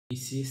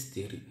BCS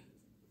theory.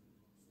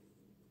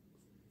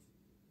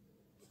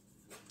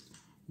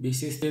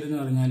 BCS theory എന്ന്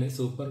പറഞ്ഞാൽ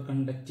super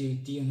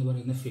conductivity എന്ന്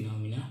പറയുന്ന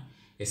ഫിനോമിന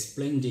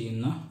എക്സ്പ്ലെയിൻ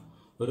ചെയ്യുന്ന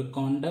ഒരു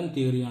ക്വാണ്ടം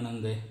തിയറിയാണ്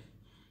എന്ത്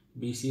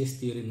BCS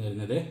തിയറി എന്ന്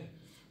പറയുന്നത്.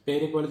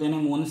 പേര് പോലെ തന്നെ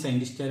 3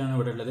 സയന്റിസ്റ്റുകാരാണ്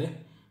ഇവിടെ ഉള്ളത്.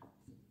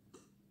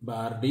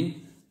 ബാർഡിൻ,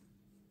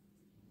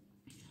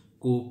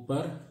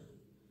 കൂപ്പർ,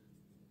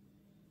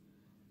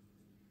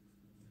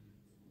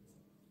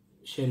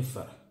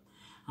 ഷെൽഫർ.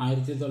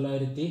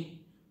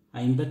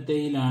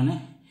 1957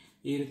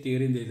 ഈ ഒരു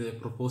തിയറി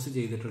പ്രപ്പോസ്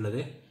ചെയ്തിട്ടുള്ളത്.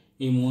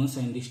 ഈ 3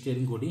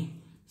 സയന്റിസ്റ്റുകാരും കൂടി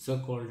so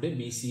called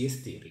BCS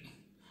theory.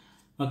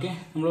 Okay,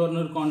 നമ്മൾ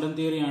പറഞ്ഞൊരു ക്വാണ്ടം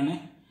തിയറിയാണ്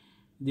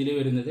ഇതിൽ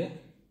വരുന്നത്.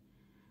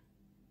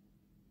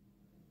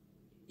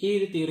 ഈ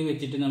ഒരു തിയറി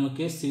വെച്ചിട്ട്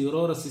നമുക്ക്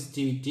സീറോ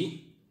റെസിസ്റ്റിവിറ്റി,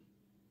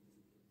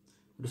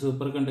 ഒരു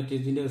സൂപ്പർ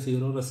കണ്ടക്ടിവിറ്റിൻ്റെ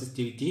സീറോ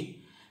റെസിസ്റ്റിവിറ്റി,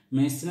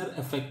 മേസ്നർ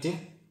എഫക്റ്റ്,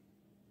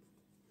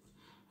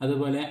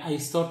 അതുപോലെ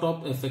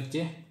ഐസോടോപ്പ്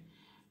എഫക്റ്റ്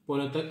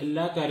പോലത്തെ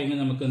എല്ലാ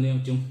കാര്യങ്ങളും നമുക്ക് എന്ത് ചെയ്യാൻ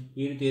പറ്റും, ഈ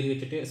ഒരു തിയറി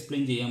വെച്ചിട്ട്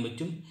എക്സ്പ്ലെയിൻ ചെയ്യാൻ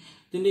പറ്റും.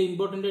 ഇതിൻ്റെ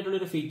ഇമ്പോർട്ടൻ്റ്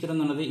ആയിട്ടുള്ളൊരു ഫീച്ചർ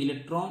എന്നുള്ളത്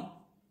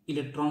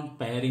ഇലക്ട്രോൺ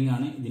പെയറിംഗ്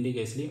ആണ് ഇതിൻ്റെ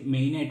കേസിൽ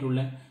മെയിൻ ആയിട്ടുള്ള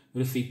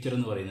ഒരു ഫീച്ചർ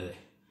എന്ന് പറയുന്നത്.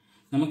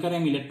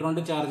 നമുക്കറിയാം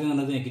ഇലക്ട്രോണിൻ്റെ ചാർജ്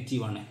എന്നുള്ളത്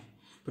നെഗറ്റീവാണ്.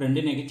 ഇപ്പോൾ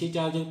 2 നെഗറ്റീവ്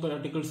ചാർജ്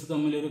പാർട്ടിക്കിൾസ്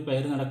തമ്മിൽ ഒരു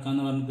പെയർ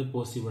നടക്കാമെന്ന് പറഞ്ഞത്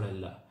പോസിബിൾ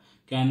അല്ല,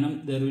 കാരണം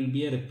there will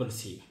be A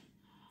repulsive.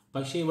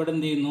 പക്ഷേ ഇവിടെ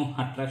എന്ത് ചെയ്യുന്നു,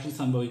 അട്രാക്ഷൻ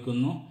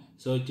സംഭവിക്കുന്നു.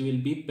 So it will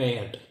be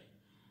paired.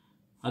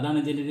 അതാണ്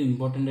ഇതിൻ്റെ ഒരു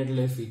ഇമ്പോർട്ടൻ്റ്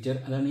ആയിട്ടുള്ള ഫീച്ചർ.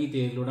 അതാണ് ഈ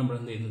തിയറിയിലൂടെ നമ്മൾ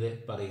എന്ത് ചെയ്യുന്നത്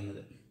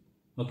പറയുന്നത്.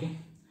 ഓക്കെ,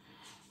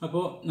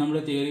 അപ്പോൾ നമ്മൾ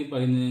തിയറി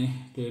പറയുന്നതിന്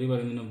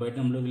മുമ്പായിട്ട്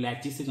നമ്മൾ ഒരു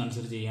ലാറ്റീസ്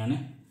കൺസിഡർ ചെയ്യാണ്.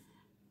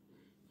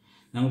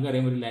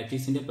 നമുക്കറിയാം ഒരു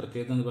ലാറ്റീസിൻ്റെ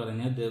പ്രത്യേകത എന്ന്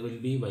പറഞ്ഞാൽ there will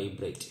be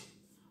vibrate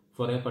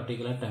four A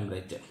particular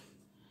temperature.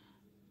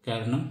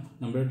 കാരണം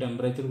നമ്മൾ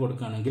ടെമ്പറേച്ചർ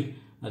കൊടുക്കുകയാണെങ്കിൽ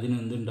അതിന്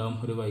എന്തുണ്ടാവും,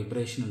 ഒരു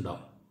വൈബ്രേഷൻ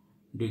ഉണ്ടാവും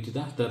due to the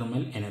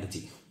thermal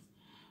energy.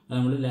 അത്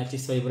നമ്മൾ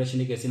ലാറ്റീസ്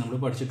വൈബ്രേഷൻ്റെ കേസിൽ നമ്മൾ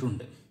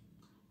പഠിച്ചിട്ടുണ്ട്.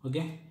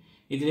 ഓക്കെ,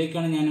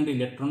 ഇതിലേക്കാണ് ഞാനൊരു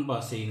ഇലക്ട്രോൺ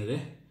പാസ് ചെയ്യുന്നത്.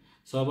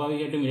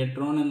 സ്വാഭാവികമായിട്ടും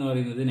ഇലക്ട്രോൺ എന്ന്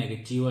പറയുന്നത്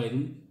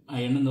നെഗറ്റീവായതും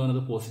അയൺ എന്ന്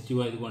പറയുന്നത് പോസിറ്റീവ്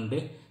ആയതുകൊണ്ട്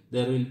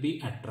ദർ വിൽ ബി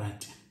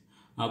അട്രാക്റ്റ്.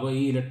 അപ്പോൾ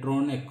ഈ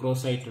ഇലക്ട്രോൺ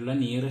അക്രോസ് ആയിട്ടുള്ള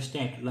നിയറസ്റ്റ്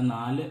ആയിട്ടുള്ള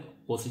 4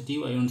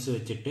 പോസിറ്റീവ് അയോൺസ്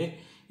വെച്ചിട്ട്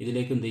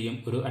ഇതിലേക്ക് എന്ത് ചെയ്യും,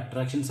 ഒരു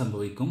അട്രാക്ഷൻ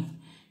സംഭവിക്കും.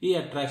 ഈ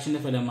അട്രാക്ഷൻ്റെ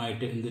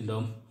ഫലമായിട്ട്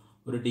എന്തുണ്ടാവും,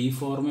 ഒരു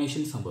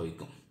ഡീഫോർമേഷൻ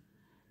സംഭവിക്കും.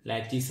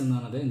 ലാറ്റീസ് എന്ന്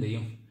പറയുന്നത് എന്ത്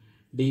ചെയ്യും,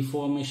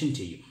 ഡീഫോർമേഷൻ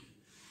ചെയ്യും.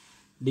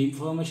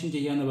 ഡീഫോർമേഷൻ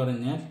ചെയ്യുക എന്ന്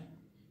പറഞ്ഞാൽ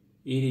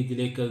ഈ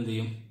രീതിയിലേക്ക് എന്ത്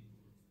ചെയ്യും,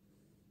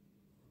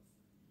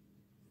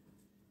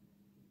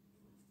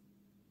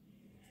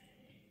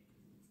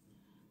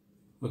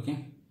 ഓക്കെ,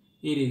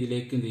 ഈ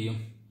രീതിയിലേക്ക് എന്ത് ചെയ്യും,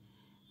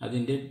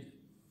 അതിൻ്റെ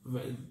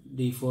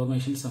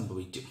ഡീഫോർമേഷൻ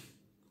സംഭവിച്ചു.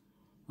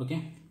 ഓക്കെ,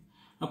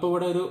 അപ്പോൾ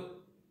ഇവിടെ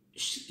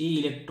ഈ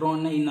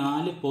ഇലക്ട്രോണിനെ ഈ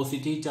 4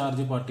 പോസിറ്റീവ്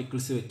ചാർജ്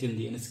പാർട്ടിക്കിൾസ് വെച്ച് എന്ത്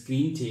ചെയ്യാൻ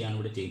സ്ക്രീൻ ചെയ്യാണ്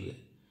ഇവിടെ ചെയ്യുന്നത്.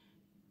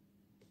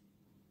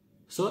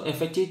 So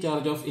effective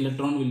charge of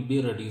electron will be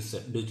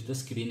reduced due to the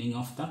screening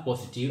of the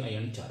positive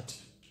iron charge.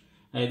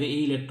 അതായത് ഈ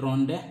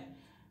ഇലക്ട്രോണിൻ്റെ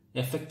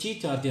എഫക്റ്റീവ്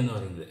ചാർജ് എന്ന്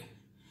പറയുന്നത്,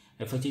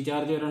 എഫക്റ്റീവ്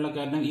ചാർജ് വരാനുള്ള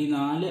കാരണം ഈ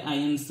 4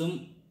 അയൺസും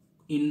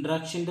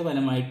ഇൻട്രാക്ഷൻ്റെ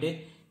ഫലമായിട്ട്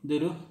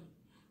ഇതൊരു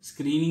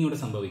സ്ക്രീനിങ് ഇവിടെ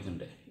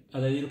സംഭവിക്കുന്നുണ്ട്.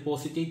 അതായത് ഒരു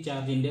പോസിറ്റീവ്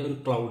ചാർജിൻ്റെ ഒരു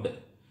ക്ലൗഡ്,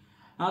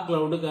 ആ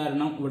ക്ലൗഡ്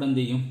കാരണം ഇവിടെ എന്ത്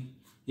ചെയ്യും,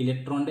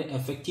 ഇലക്ട്രോണിൻ്റെ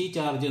എഫക്റ്റീവ്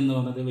ചാർജ് എന്ന്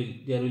പറയുന്നത്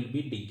there will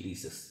be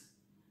decreases.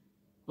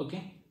 Okay,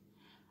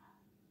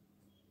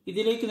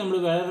 ഇതിലേക്ക് നമ്മൾ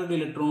വേറൊരു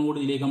ഇലക്ട്രോൺ കൂടി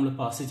ഇതിലേക്ക് നമ്മൾ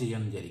പാസ്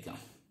ചെയ്യാമെന്ന് വിചാരിക്കാം.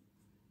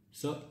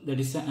 So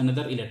that is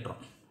another electron.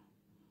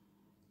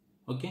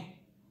 Okay,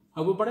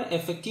 അപ്പോൾ ഇവിടെ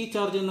എഫക്റ്റീവ്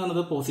ചാർജ് എന്ന്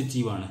പറയുന്നത്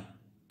പോസിറ്റീവാണ്,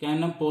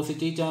 കാരണം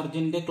പോസിറ്റീവ്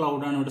ചാർജിൻ്റെ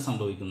ക്ലൗഡാണ് ഇവിടെ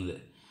സംഭവിക്കുന്നത്.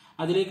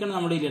 അതിലേക്കാണ്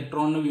നമ്മുടെ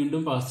ഇലക്ട്രോണിനെ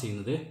വീണ്ടും പാസ്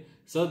ചെയ്യുന്നത്.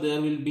 So there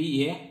will be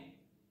A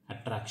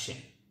attraction.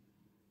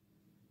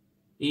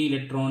 ഈ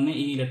ഇലക്ട്രോൺ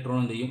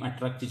എന്ത് ചെയ്യും,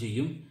 അട്രാക്റ്റ്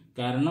ചെയ്യും.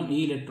 കാരണം ഈ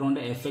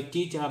ഇലക്ട്രോണിൻ്റെ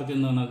എഫക്റ്റീവ് ചാർജ്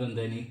എന്ന് പറഞ്ഞത്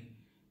എന്താണ്,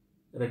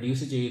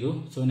 റെഡ്യൂസ് ചെയ്തു.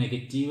 സോ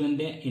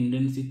നെഗറ്റീവിൻ്റെ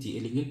ഇൻറ്റൻസിറ്റി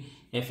അല്ലെങ്കിൽ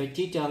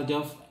effective charge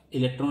of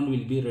electron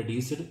will be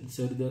reduced.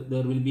 So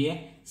there will be A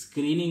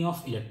screening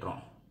of electron.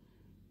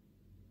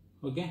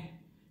 Okay,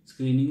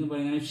 screening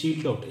പറയുന്നത്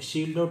ഷീൽഡ്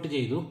ഔട്ട്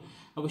ചെയ്തു.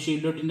 അപ്പോൾ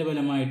ഷീൽഡ് ഔട്ടിൻ്റെ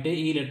ഫലമായിട്ട്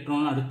ഈ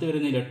ഇലക്ട്രോൺ അടുത്ത്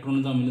വരുന്ന ഇലക്ട്രോൺ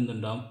തമ്മിൽ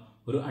എന്തുണ്ടാവും,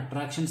 ഒരു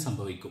അട്രാക്ഷൻ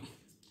സംഭവിക്കും.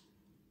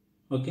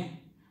 ഓക്കെ,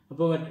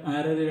 അപ്പോൾ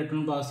വേറൊരു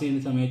ഇലക്ട്രോൺ പാസ്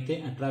ചെയ്യുന്ന സമയത്ത്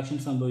അട്രാക്ഷൻ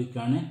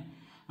സംഭവിക്കുകയാണ്.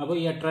 അപ്പോൾ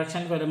ഈ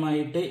അട്രാക്ഷൻ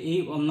ഫലമായിട്ട് ഈ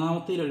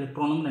ഒന്നാമത്തെ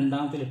ഇലക്ട്രോണും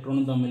രണ്ടാമത്തെ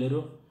ഇലക്ട്രോണും തമ്മിലൊരു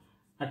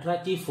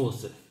അട്രാക്റ്റീവ്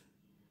ഫോഴ്സ്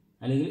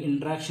അല്ലെങ്കിൽ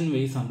ഇൻട്രാക്ഷൻ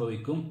വേവ്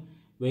സംഭവിക്കും.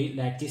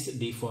 ലാറ്റീസ്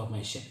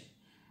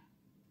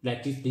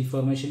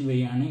ഡീഫോർമേഷൻ വേ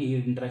ആണ് ഈ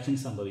ഇൻട്രാക്ഷൻ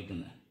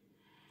സംഭവിക്കുന്നത്.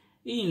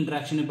 ഈ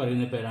ഇൻട്രാക്ഷന്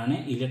പറയുന്ന പേരാണ്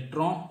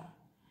ഇലക്ട്രോൺ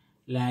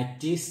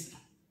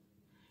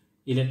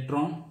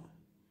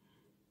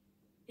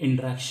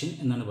ഇൻട്രാക്ഷൻ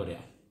എന്നാണ്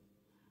പറയാം.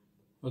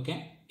 Okay,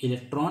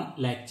 electron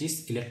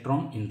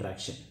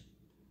interaction.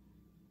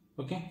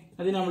 ഓക്കെ,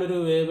 അത് നമ്മളൊരു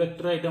വേവ്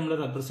വെക്ടറായിട്ട് നമ്മൾ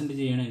റെപ്രസെൻറ്റ്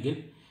ചെയ്യണമെങ്കിൽ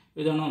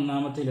ഇതാണ്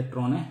ഒന്നാമത്തെ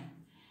ഇലക്ട്രോണ്.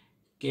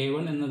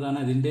 K1 എന്നതാണ്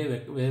അതിൻ്റെ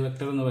വേവ്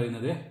വെക്ടർ എന്ന്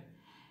പറയുന്നത്.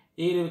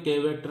 ഈ ഒരു K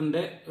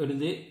വെക്ടറിൻ്റെ ഒരു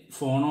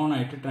ഫോണോൺ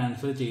ആയിട്ട്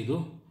ട്രാൻസ്ഫർ ചെയ്തു.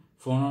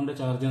 ഫോണോണിൻ്റെ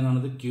ചാർജ് എന്ന്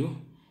പറയുന്നത് Q.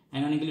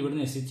 അങ്ങനെയാണെങ്കിൽ ഇവിടെ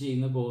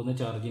നിന്ന് പോകുന്ന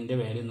ചാർജിൻ്റെ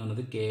വാല്യൂ എന്ന്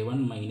പറയുന്നത് K1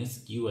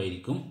 - Q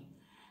ആയിരിക്കും.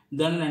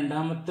 ഇതാണ്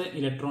രണ്ടാമത്തെ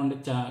ഇലക്ട്രോണിൻ്റെ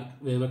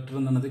വേവ് വെക്ടർ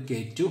എന്ന് പറയുന്നത്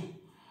K2.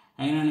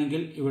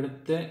 അങ്ങനെയാണെങ്കിൽ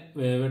ഇവിടുത്തെ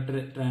വേവ് വെക്ടർ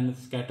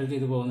സ്കാറ്റർ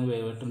ചെയ്ത് പോകുന്ന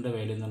വേവ് വെക്ടറിൻ്റെ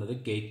വാല്യൂ എന്നുള്ളത്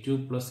K2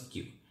 + Q.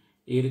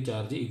 ഈ ഒരു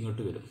ചാർജ്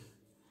ഇങ്ങോട്ട് വരും.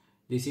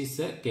 This is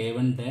the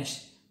K1 dash,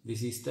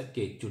 this is the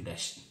K2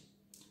 dash.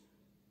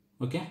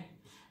 Okay,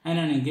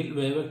 അങ്ങനെയാണെങ്കിൽ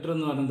വേവ് വെക്ടർ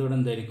എന്ന് പറയുന്നത് ഇവിടെ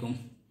എന്തായിരിക്കും?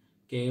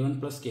 K1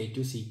 + K2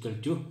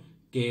 =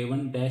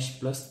 K1 dash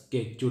 +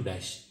 K2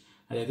 dash.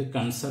 അതായത്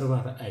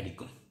കൺസർവ്ഡ്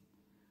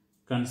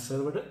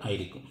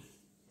ആയിരിക്കും.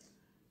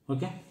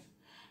 ഓക്കെ,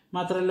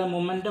 മാത്രമല്ല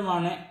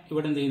മൊമെൻറ്റമാണ്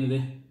ഇവിടെ എന്ത് ചെയ്യുന്നത്?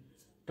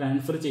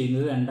 ട്രാൻസ്ഫർ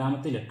ചെയ്യുന്നത്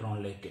രണ്ടാമത്തെ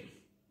ഇലക്ട്രോണിലേക്ക്.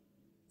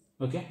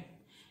 ഓക്കെ,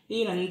 ഈ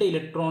രണ്ട്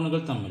ഇലക്ട്രോണുകൾ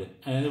തമ്മിൽ,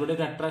 അതായത് ഇവിടെ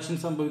ഒരു അട്രാക്ഷൻ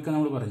സംഭവിക്കാൻ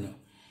നമ്മൾ പറഞ്ഞു.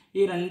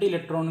 ഈ രണ്ട്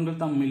ഇലക്ട്രോണുകൾ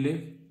തമ്മിൽ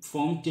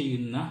ഫോം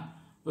ചെയ്യുന്ന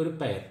ഒരു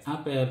പെയർ, ആ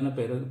പെയറിന്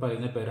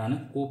പറയുന്ന പേരാണ്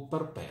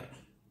കൂപ്പർ പെയർ.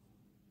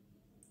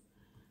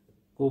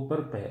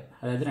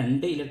 അതായത്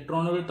രണ്ട്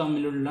ഇലക്ട്രോണുകൾ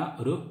തമ്മിലുള്ള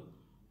ഒരു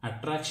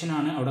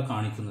അട്രാക്ഷനാണ് അവിടെ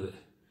കാണിക്കുന്നത്.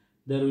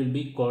 There will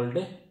be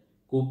called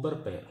Cooper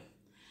pair.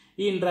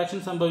 ഈ ഇൻട്രാക്ഷൻ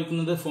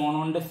സംഭവിക്കുന്നത്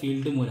ഫോണോണിന്റെ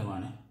ഫീൽഡ്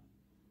മൂലമാണ്.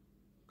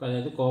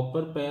 അതായത്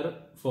കോപ്പർ പെയർ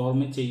ഫോം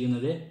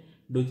ചെയ്യുന്നത്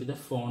ഡ്യൂ ടു ദ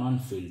ഫോണോൺ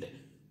ഫീൽഡ്.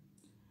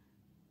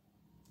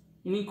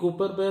 ഇനി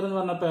കൂപ്പർ പെയർ എന്ന്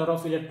പറഞ്ഞ പെയർ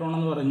ഓഫ് ഇലക്ട്രോൺ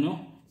എന്ന് പറഞ്ഞു.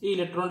 ഈ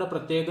ഇലക്ട്രോണിന്റെ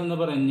പ്രത്യേകത എന്ന്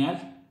പറഞ്ഞാൽ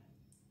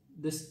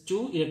this 2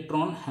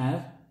 electron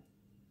have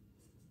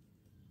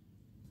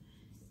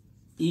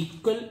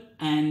equal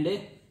and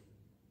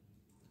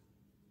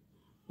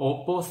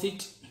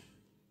opposite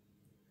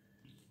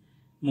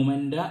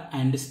momenta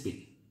and spin.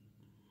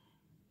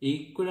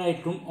 Equal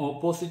ആയിട്ടും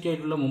ഓപ്പോസിറ്റ്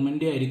ആയിട്ടുള്ള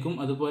മൊമെന്റ് ആയിരിക്കും,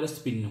 അതുപോലെ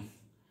സ്പിന്നും.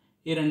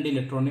 ഈ രണ്ട്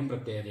ഇലക്ട്രോണിൻ്റെയും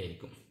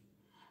പ്രത്യേകതയായിരിക്കും.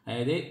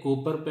 അതായത്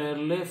കൂപ്പർ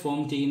പെയറിൽ ഫോം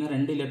ചെയ്യുന്ന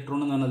രണ്ട് ഇലക്ട്രോൺ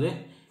എന്ന് പറഞ്ഞത്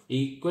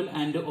equal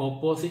and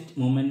opposite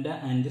momenta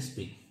and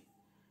spin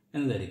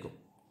എന്നതായിരിക്കും.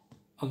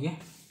 Okay,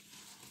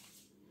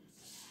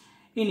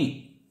 ഇനി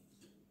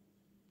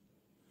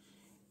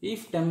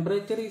if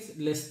temperature is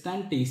less than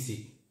Tc,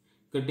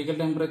 critical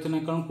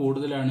ടെമ്പറേച്ചറിനേക്കാൾ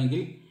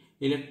കൂടുതലാണെങ്കിൽ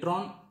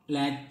ഇലക്ട്രോൺ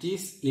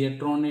ലാറ്റീസ്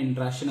ഇലക്ട്രോണിന്റെ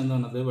ഇൻട്രാക്ഷൻ എന്ന്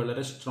പറയുന്നത്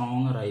വളരെ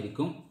സ്ട്രോങ്ങർ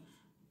ആയിരിക്കും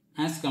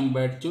as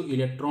compared to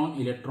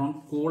electron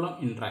coulomb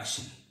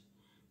interaction.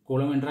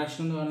 Coulomb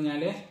interaction എന്ന്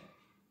പറഞ്ഞാൽ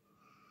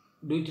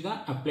due to the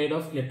applied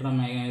of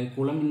electromagnetic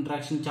coulomb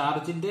interaction,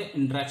 ചാർജിന്റെ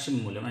ഇൻട്രാക്ഷൻ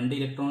മൂലം രണ്ട്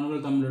ഇലക്ട്രോണുകൾ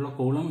തമ്മിലുള്ള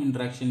കൂളം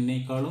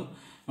ഇൻട്രാക്ഷനേക്കാളും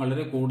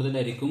വളരെ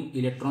കൂടുതലായിരിക്കും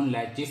ഇലക്ട്രോൺ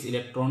ലാറ്റീസ്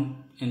ഇലക്ട്രോൺ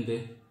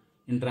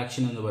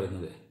ഇൻട്രാക്ഷൻ എന്ന്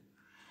പറയുന്നത്.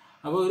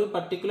 അപ്പോൾ ഒരു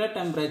പർട്ടിക്കുലർ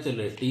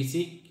ടെമ്പറേച്ചറിൽ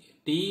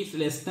T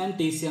ലെസ് ദാൻ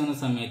Tc ആവുന്ന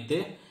സമയത്ത്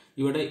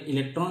ഇവിടെ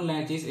ഇലക്ട്രോൺ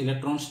ലാറ്റീസ്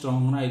ഇലക്ട്രോൺ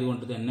സ്ട്രോങ്ങർ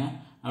ആയതുകൊണ്ട് തന്നെ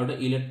അവിടെ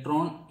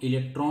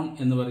ഇലക്ട്രോൺ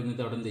എന്ന്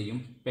പറയുന്നത് അവിടെ എന്ത് ചെയ്യും?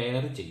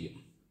 പെയർ ചെയ്യും.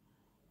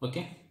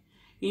 ഓക്കെ,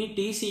 ഇനി T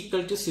 =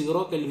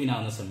 0 കെൽവിൻ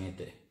ആവുന്ന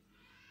സമയത്ത്,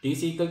 T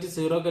 =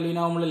 0 കെൽവിൻ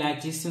ആവുമ്പോൾ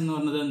ലാറ്റീസ് എന്ന്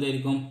പറയുന്നത്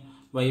എന്തായിരിക്കും?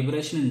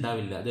 വൈബ്രേഷൻ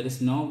ഉണ്ടാവില്ല. There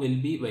is no will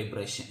be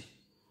vibration.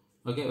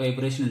 Okay,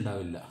 vibration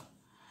ഉണ്ടാവില്ല.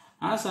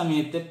 ആ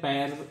സമയത്ത്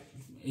പെയർ,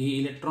 ഈ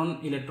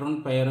ഇലക്ട്രോൺ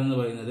പെയർ എന്ന്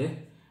പറയുന്നത്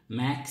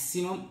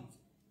മാക്സിമം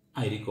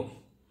ആയിരിക്കും.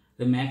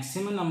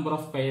 Maximum number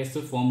of pairs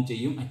form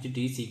ചെയ്യും at T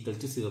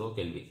 = 0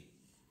 kelvin.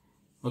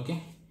 Okay,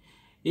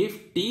 if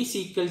T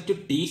 =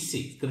 Tc,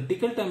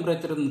 critical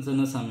temperature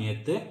എത്തുന്ന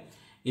സമയത്ത്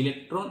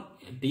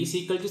T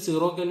 =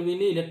 0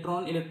 കെൽവിനിൽ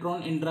ഇലക്ട്രോൺ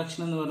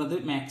ഇൻട്രാക്ഷൻ എന്ന് പറയുന്നത്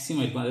മാക്സിമം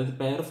ആയിരിക്കും. അതായത്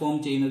പെയർ ഫോം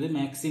ചെയ്യുന്നത്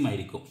മാക്സിമം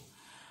ആയിരിക്കും.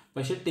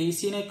 പക്ഷെ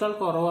Tc-നേക്കാൾ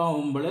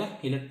കുറവാകുമ്പോൾ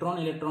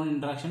ഇലക്ട്രോൺ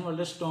ഇൻട്രാക്ഷൻ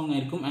വളരെ സ്ട്രോങ്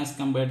ആയിരിക്കും as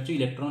compared to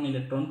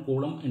electron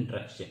coulomb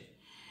interaction.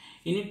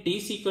 ഇനി T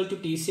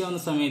 = Tc ആവുന്ന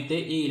സമയത്ത്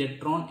ഈ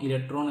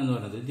ഇലക്ട്രോൺ എന്ന്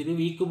പറയുന്നത് ഇതൊരു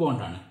വീക്ക്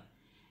ബോണ്ടാണ്.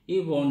 ഈ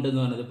ബോണ്ട് എന്ന്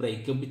പറയുന്നത്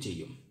ബ്രേക്കപ്പ്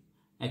ചെയ്യും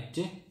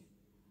അറ്റ്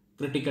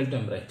ക്രിട്ടിക്കൽ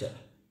ടെമ്പറേച്ചർ.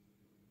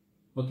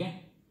 ഓക്കെ,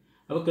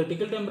 അപ്പോൾ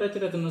ക്രിട്ടിക്കൽ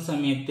ടെമ്പറേച്ചർ എത്തുന്ന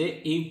സമയത്ത്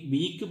ഈ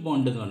വീക്ക്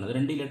ബോണ്ട് എന്ന് പറയുന്നത്,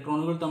 രണ്ട്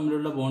ഇലക്ട്രോണുകൾ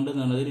തമ്മിലുള്ള ബോണ്ട്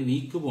എന്ന് പറയുന്നത് ഒരു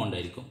വീക്ക് ബോണ്ട്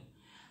ആയിരിക്കും.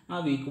 ആ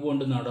വീക്ക്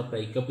ബോണ്ട് എന്ന് അവിടെ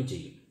ബ്രേക്കപ്പ്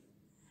ചെയ്യും.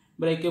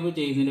 ബ്രേക്കപ്പ്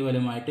ചെയ്യുന്നതിന്റെ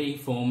ഫലമായിട്ട് ഈ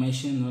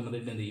ഫോർമേഷൻ എന്ന്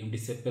പറയുന്നത് എന്ത് ചെയ്യും?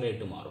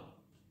 ഡിസെപ്പറേറ്റ് മാറും.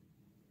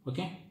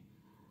 ഓക്കെ,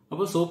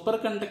 അപ്പോൾ സൂപ്പർ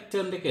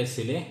കണ്ടക്ടറിന്റെ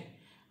കേസിൽ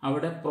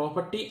അവിടെ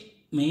പ്രോപ്പർട്ടി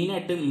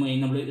മെയിനായിട്ട്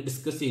നമ്മൾ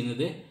ഡിസ്കസ്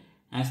ചെയ്യുന്നത്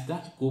ആസ് ദ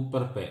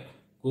കൂപ്പർ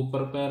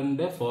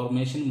പെയറിന്റെ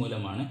ഫോർമേഷൻ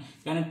മൂലമാണ്.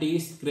 കാരണം T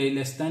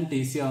ലെസ് ദാൻ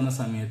Tc ആവുന്ന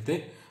സമയത്ത്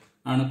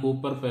ആണ്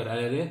കൂപ്പർ പെയർ,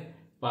 അതായത്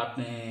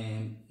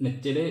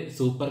മെറ്റല്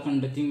സൂപ്പർ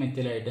കണ്ടക്റ്റിംഗ്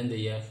മെറ്റലായിട്ട് എന്ത്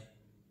ചെയ്യുക?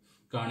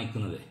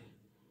 കാണിക്കുന്നത്.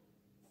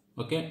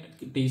 ഓക്കെ,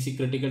 Tc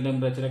ക്രിട്ടിക്കൽ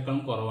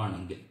ടെമ്പറേച്ചറേക്കാളും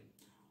കുറവാണെങ്കിൽ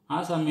ആ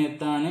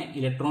സമയത്താണ്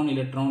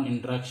ഇലക്ട്രോൺ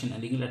ഇൻട്രാക്ഷൻ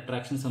അല്ലെങ്കിൽ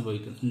attraction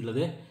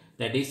സംഭവിക്കുന്നുള്ളത്.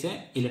 That is A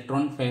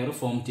electron pair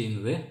form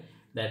ചെയ്യുന്നത്.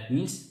 That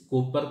means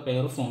Cooper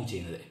pair form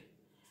ചെയ്യുന്നത്.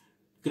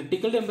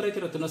 ക്രിട്ടിക്കൽ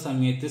ടെമ്പറേച്ചർ എത്തുന്ന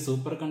സമയത്ത്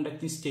സൂപ്പർ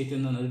കണ്ടക്റ്റിംഗ് സ്റ്റേറ്റ്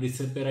എന്ന് പറയുന്നത്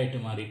ഡിസപ്പിയർ ആയിട്ട്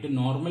മാറിയിട്ട്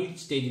നോർമൽ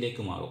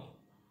സ്റ്റേജിലേക്ക് മാറും,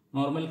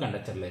 നോർമൽ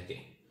കണ്ടക്ടറിലേക്ക്.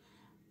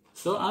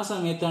 സോ ആ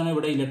സമയത്താണ്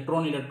ഇവിടെ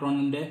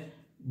ഇലക്ട്രോണിന്റെ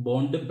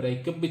ബോണ്ട്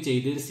ബ്രേക്കപ്പ്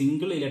ചെയ്ത് ഒരു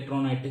സിംഗിൾ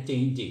ഇലക്ട്രോൺ ആയിട്ട്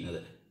ചേഞ്ച്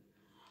ചെയ്യുന്നത്.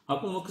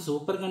 അപ്പോൾ നമുക്ക്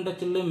സൂപ്പർ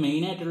കണ്ടക്ടറിൽ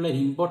മെയിൻ ആയിട്ടുള്ള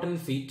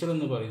ഇമ്പോർട്ടൻറ്റ് ഫീച്ചർ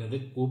എന്ന് പറയുന്നത്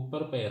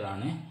കൂപ്പർ പെയർ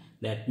ആണ്.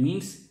 That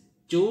means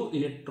 2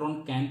 electron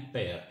can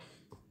pair.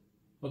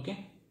 Okay,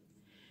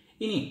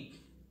 ഇനി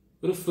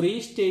ഒരു ഫ്രീ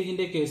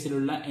സ്റ്റേജിന്റെ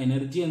കേസിലുള്ള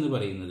എനർജി എന്ന്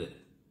പറയുന്നത്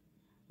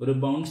ഒരു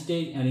ബൗണ്ട്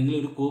സ്റ്റേജ് അല്ലെങ്കിൽ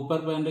ഒരു കൂപ്പർ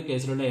പെയറിന്റെ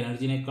കേസിലുള്ള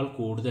എനർജിനേക്കാൾ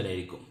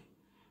കൂടുതലായിരിക്കും.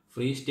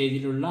 ഫ്രീ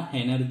സ്റ്റേജിലുള്ള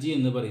എനർജി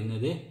എന്ന്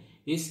പറയുന്നത്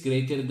is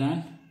greater than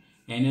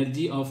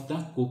energy of the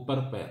Cooper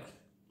pair.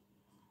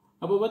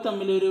 അപ്പോൾ ഇവ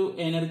തമ്മിലൊരു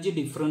എനർജി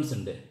ഡിഫറൻസ്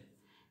ഉണ്ട്.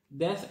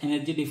 That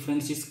energy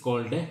difference is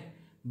called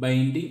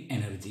binding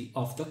energy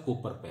of the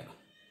Cooper pair.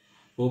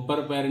 Cooper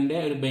pairന്റെ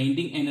ഒരു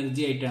ബൈൻഡിങ്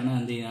എനർജി ആയിട്ടാണ്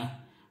എന്ത് ചെയ്യുക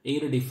ഈ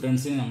ഒരു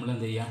ഡിഫറൻസിന് നമ്മൾ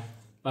എന്ത് ചെയ്യുക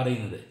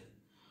പറയുന്നത്.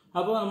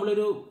 അപ്പോൾ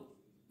നമ്മളൊരു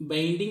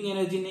ബൈൻഡിങ്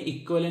എനർജിന്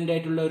ഇക്വലൻ്റ്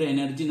ആയിട്ടുള്ള ഒരു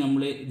എനർജി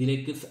നമ്മൾ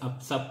ഇതിലേക്ക്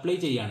സപ്ലൈ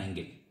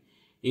ചെയ്യുകയാണെങ്കിൽ,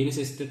 ഈ ഒരു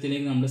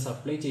സിസ്റ്റത്തിലേക്ക് നമ്മൾ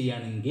സപ്ലൈ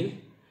ചെയ്യുകയാണെങ്കിൽ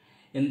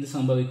എന്ത്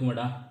സംഭവിക്കും?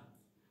 ഇവിടെ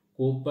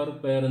കൂപ്പർ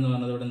പെയർ എന്ന്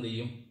പറഞ്ഞത് ഇവിടെ എന്ത്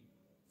ചെയ്യും?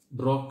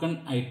 ബ്രോക്കൺ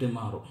ആയിട്ട്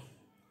മാറും.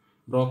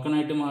 ബ്രോക്കൺ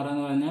ആയിട്ട് മാറുക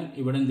എന്ന് പറഞ്ഞാൽ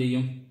ഇവിടെ എന്ത്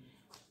ചെയ്യും?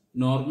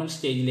 നോർമൽ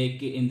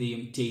സ്റ്റേജിലേക്ക് എന്ത് ചെയ്യും?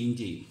 ചേഞ്ച്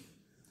ചെയ്യും.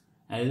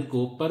 അതായത്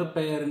കൂപ്പർ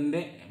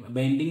പെയറിൻ്റെ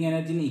ബൈൻഡിങ്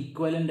എനർജിന്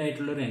ഇക്വലൻ്റ്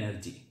ആയിട്ടുള്ള ഒരു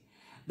എനർജി.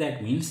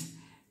 ദാറ്റ് മീൻസ്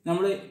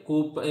നമ്മൾ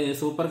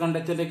സൂപ്പർ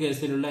കണ്ടക്ടറിൻ്റെ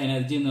കേസിലുള്ള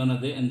എനർജി എന്ന്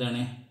പറയുന്നത്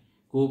എന്താണ്?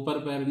 കൂപ്പർ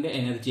പെയറിൻ്റെ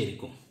എനർജി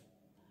ആയിരിക്കും.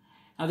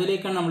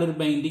 അതിലേക്കാണ് നമ്മളൊരു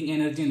ബൈൻഡിങ്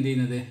എനർജി എന്ത്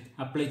ചെയ്യുന്നത്?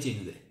 അപ്ലൈ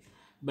ചെയ്യുന്നത്.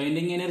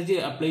 ബൈൻഡിങ് എനർജി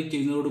അപ്ലൈ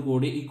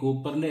ചെയ്യുന്നതോടുകൂടി ഈ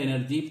കൂപ്പറിൻ്റെ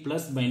എനർജി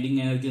പ്ലസ്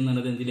ബൈൻഡിങ് എനർജി എന്ന്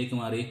പറയുന്നത് എന്തിലേക്ക്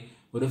മാറി?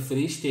 ഒരു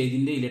ഫ്രീ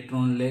സ്റ്റേജിൻ്റെ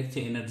ഇലക്ട്രോണിലെ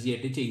എനർജി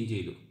ആയിട്ട് ചേഞ്ച്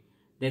ചെയ്തു.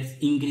 That's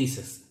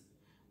increases.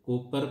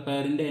 കൂപ്പർ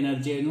പെയറിൻ്റെ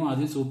എനർജി ആയിരുന്നു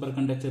ആദ്യം സൂപ്പർ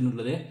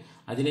കണ്ടക്ടറിനുള്ളത്.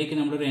 അതിലേക്ക്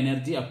നമ്മളൊരു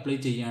എനർജി അപ്ലൈ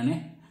ചെയ്യാണ്.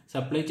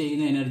 സപ്ലൈ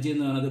ചെയ്യുന്ന എനർജി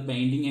എന്ന് പറയുന്നത്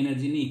ബൈൻഡിങ്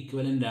എനർജിന്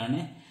ഇക്വലൻ്റ് ആണ്.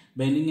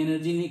 ബൈൻഡിങ്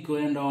എനർജിന്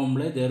ഇക്വലൻ്റ്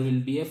ആവുമ്പോൾ there will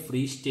be A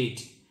free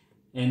state,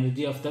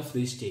 energy of the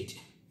free state.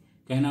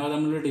 കാരണം അവിടെ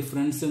നമ്മളുടെ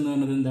ഡിഫറൻസ് എന്ന്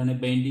പറയുന്നത് എന്താണ്?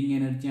 ബൈൻഡിങ്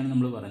എനർജിയാണ്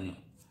നമ്മൾ പറഞ്ഞു.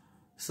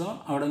 സോ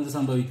അവിടെ എന്ത്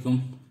സംഭവിക്കും?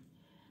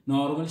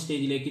 നോർമൽ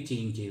സ്റ്റേജിലേക്ക്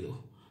ചേഞ്ച് ചെയ്തു.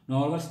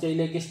 നോർമൽ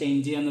സ്റ്റേജിലേക്ക്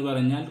ചേഞ്ച് ചെയ്യുക എന്ന്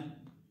പറഞ്ഞാൽ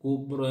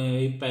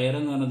ഈ പെയർ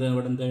എന്ന് പറയുന്നത്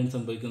അവിടെ എന്താണ്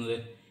സംഭവിക്കുന്നത്?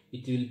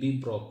 ഇറ്റ് വിൽ ബി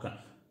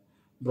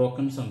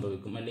ബ്രോക്കൺ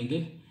സംഭവിക്കും,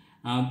 അല്ലെങ്കിൽ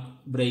ആ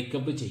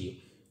ബ്രേക്കപ്പ് ചെയ്യും.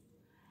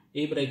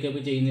 ഈ ബ്രേക്കപ്പ്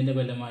ചെയ്യുന്നതിൻ്റെ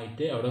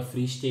ഫലമായിട്ട് അവിടെ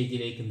ഫ്രീ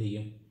സ്റ്റേജിലേക്ക് എന്ത്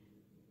ചെയ്യും?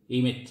 ഈ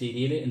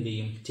മെറ്റീരിയൽ എന്ത്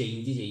ചെയ്യും?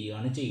 ചേഞ്ച്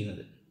ചെയ്യുകയാണ്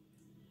ചെയ്യുന്നത്.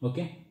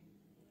 ഓക്കെ,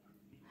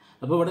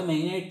 അപ്പോൾ ഇവിടെ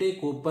മെയിനായിട്ട്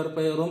Cooper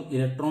പെയറും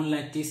electron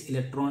lattice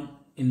electron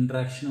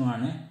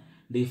ഇൻട്രാക്ഷനുമാണ്.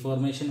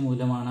 Deformation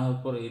മൂലമാണ്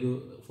ഒരു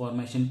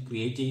ഫോർമേഷൻ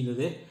ക്രിയേറ്റ്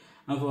ചെയ്യുന്നത്.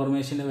 ആ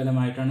ഫോർമേഷൻ്റെ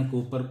ഫലമായിട്ടാണ്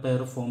കൂപ്പർ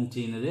പെയർ ഫോം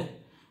ചെയ്യുന്നത്.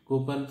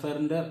 കൂപ്പർ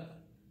പെയറിൻ്റെ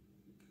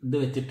ഇത്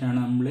വെച്ചിട്ടാണ്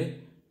നമ്മൾ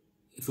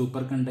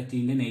സൂപ്പർ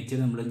കണ്ടക്ടറിൻ്റെ നേച്ചർ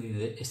നമ്മൾ എന്ത്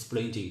ചെയ്യുന്നത്?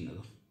 എക്സ്പ്ലെയിൻ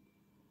ചെയ്യുന്നത്.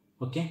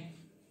 ഓക്കെ,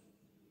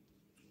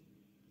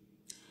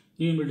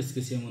 ഇനി നമ്മൾ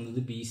ഡിസ്കസ് ചെയ്യാൻ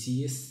പോകുന്നത്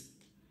BCS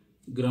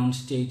ഗ്രൗണ്ട്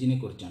സ്റ്റേജിനെ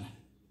കുറിച്ചാണ്.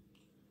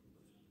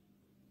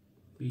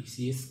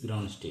 BCS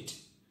ഗ്രൗണ്ട് സ്റ്റേറ്റ്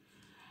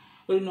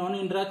ഒരു നോൺ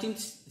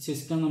ഇൻട്രാക്റ്റിംഗ്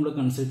സിസ്റ്റം നമ്മൾ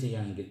കൺസിഡർ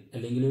ചെയ്യുകയാണെങ്കിൽ,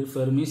 അല്ലെങ്കിൽ ഒരു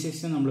ഫെർമി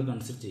സിസ്റ്റം നമ്മൾ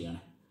കൺസിഡർ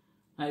ചെയ്യുകയാണ്,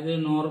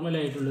 അതായത് നോർമൽ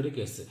ആയിട്ടുള്ളൊരു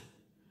കേസ്,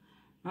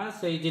 ആ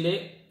സ്റ്റേജിൽ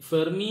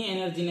ഫെർമി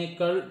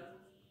എനർജിനേക്കാൾ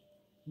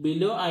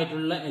ബിലോ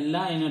ആയിട്ടുള്ള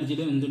എല്ലാ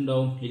എനർജിയിലും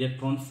എന്തുണ്ടാവും?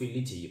 ഇലക്ട്രോൺ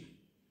ഫില്ല് ചെയ്യും.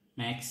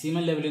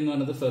 മാക്സിമം ലെവൽ എന്ന്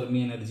പറയുന്നത് ഫെർമി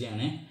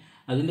എനർജിയാണ്.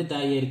 അതിൻ്റെ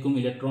താഴെയായിരിക്കും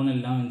ഇലക്ട്രോൺ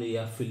എല്ലാം എന്ത്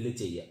ചെയ്യുക? ഫില്ല്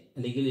ചെയ്യുക,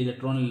 അല്ലെങ്കിൽ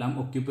ഇലക്ട്രോൺ എല്ലാം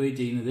ഒക്യുപ്പൈ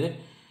ചെയ്യുന്നത്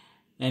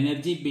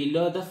energy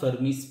below the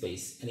Fermi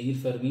space, അല്ലെങ്കിൽ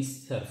ഫെർമി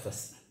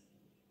സർഫസ്.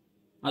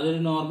 അതൊരു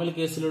നോർമൽ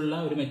കേസിലുള്ള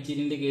ഒരു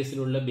മെറ്റീരിയലിൻ്റെ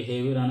കേസിലുള്ള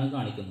ബിഹേവിയർ ആണ്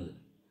കാണിക്കുന്നത്.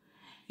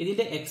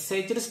 ഇതിൻ്റെ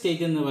എക്സൈറ്റഡ്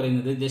സ്റ്റേജ് എന്ന്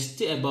പറയുന്നത്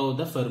just above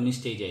the Fermi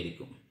stage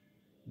ആയിരിക്കും.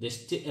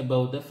 Just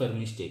above the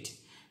Fermi stage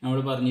നമ്മൾ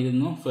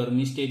പറഞ്ഞിരുന്നു.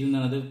 ഫെർമി സ്റ്റേജ് എന്ന്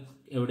പറയുന്നത്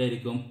എവിടെ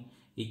ആയിരിക്കും?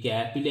 ഈ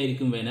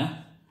ഗ്യാപ്പിലായിരിക്കും വരിക.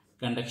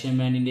 കണ്ടക്ഷൻ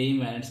ബാൻഡിൻ്റെയും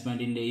വാലൻസ്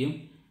ബാൻഡിൻ്റെയും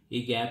ഈ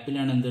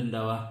ഗ്യാപ്പിലാണ്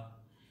എന്തുണ്ടാവുക?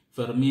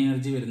 ഫെർമി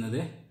എനർജി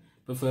വരുന്നത്.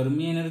 ഇപ്പോൾ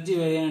ഫെർമി എനർജി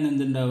വരെയാണ്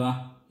എന്തുണ്ടാവുക?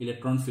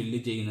 ഇലക്ട്രോൺ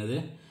ഫില്ല് ചെയ്യുന്നത്.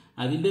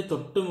 അതിൻ്റെ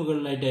തൊട്ട്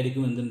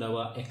മുകളിലായിട്ടായിരിക്കും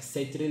എന്തുണ്ടാവുക?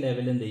 എക്സൈറ്റഡ്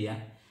ലെവൽ എന്ത് ചെയ്യുക,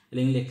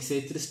 അല്ലെങ്കിൽ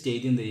എക്സൈറ്റഡ്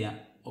സ്റ്റേജ് എന്ത്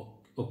ചെയ്യുക?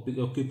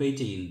 ഒക്യുപ്പൈ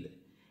ചെയ്യുന്നത്.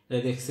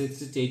 അതായത്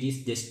excited stage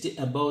is just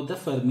above the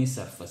Fermi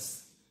surface.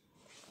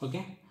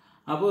 Okay,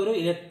 അപ്പോൾ ഒരു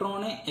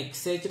ഇലക്ട്രോണ്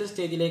എക്സൈറ്റഡ്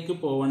സ്റ്റേജിലേക്ക്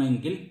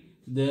പോകണമെങ്കിൽ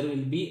there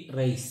will be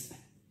rice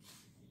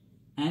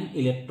and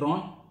electron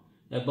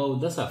above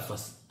the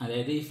surface.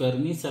 അതായത് ഈ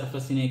ഫെർമി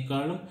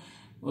സർഫസിനേക്കാളും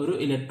ഒരു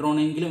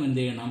ഇലക്ട്രോണെങ്കിലും എന്ത്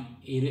ചെയ്യണം?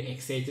 ഈ ഒരു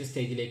എക്സൈറ്റഡ്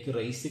സ്റ്റേജിലേക്ക്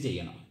റൈസ്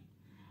ചെയ്യണം.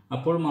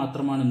 അപ്പോൾ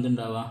മാത്രമാണ്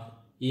എന്തുണ്ടാവുക?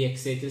 ഈ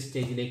എക്സൈറ്റഡ്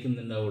സ്റ്റേജിലേക്ക്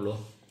എന്തുണ്ടാവുള്ളൂ?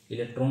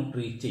 ഇലക്ട്രോൺ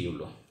റീച്ച്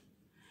ചെയ്യുള്ളൂ.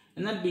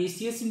 എന്നാൽ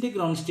BCSന്റെ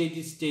ഗ്രൗണ്ട്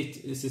സ്റ്റേജ്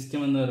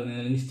സിസ്റ്റം എന്ന് പറയുന്നത്,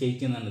 അല്ലെങ്കിൽ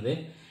സ്റ്റേറ്റ് എന്നുള്ളത്,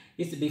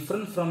 is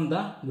different from the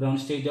ground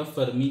stage of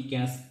Fermi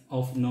gas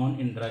of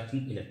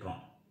non-interacting electron.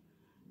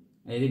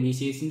 അതായത്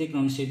BCSന്റെ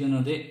ഗ്രൗണ്ട് സ്റ്റേജ്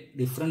എന്നത്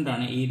ഡിഫറെൻ്റ്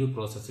ആണ് ഈ ഒരു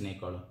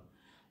പ്രോസസ്സിനേക്കാളും.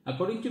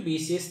 അക്കോർഡിംഗ് ടു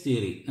BCS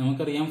തിയറി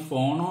നമുക്കറിയാം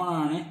ഫോണോൺ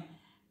ആണ്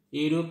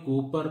ഈ ഒരു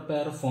കൂപ്പർ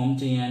പെയർ ഫോം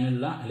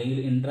ചെയ്യാനുള്ള, അല്ലെങ്കിൽ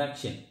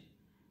ഇൻട്രാക്ഷൻ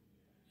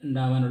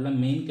ഉണ്ടാവാനുള്ള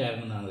മെയിൻ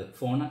കാരണം എന്നാണ്.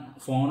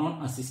 ഫോണോൺ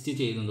അസിസ്റ്റ്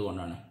ചെയ്യുന്നത്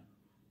കൊണ്ടാണ്.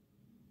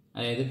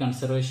 അതായത്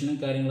കൺസർവേഷനും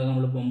കാര്യങ്ങളൊക്കെ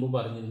നമ്മൾ മുമ്പ്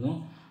പറഞ്ഞിരുന്നു.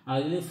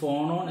 അതിൽ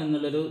ഫോണോൺ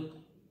എന്നുള്ളൊരു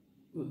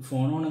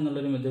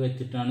ഇത്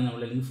വെച്ചിട്ടാണ്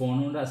നമ്മൾ, അല്ലെങ്കിൽ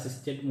ഫോണോണിൻ്റെ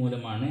അസിസ്റ്റഡ്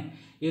മൂലമാണ്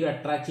ഈ ഒരു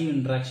അട്രാക്റ്റീവ്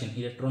ഇൻട്രാക്ഷൻ,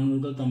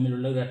 ഇലക്ട്രോണുകൾ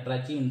തമ്മിലുള്ള ഒരു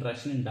അട്രാക്റ്റീവ്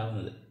ഇൻട്രാക്ഷൻ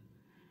ഉണ്ടാവുന്നത്.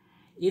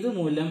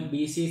 ഇതുമൂലം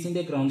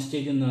BCSന്റെ ഗ്രൗണ്ട്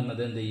സ്റ്റേജ് എന്ന്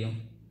പറഞ്ഞത് എന്ത് ചെയ്യും?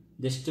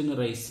 ജസ്റ്റ് ഒന്ന്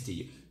റൈസ്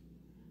ചെയ്യും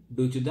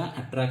due to the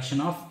attraction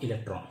of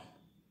electron.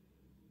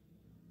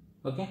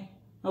 Okay,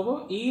 അപ്പോൾ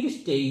ഈ ഒരു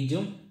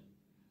സ്റ്റേജും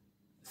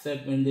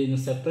എന്ത്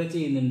ചെയ്യുന്നു? സെപ്പറേറ്റ്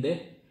ചെയ്യുന്നുണ്ട്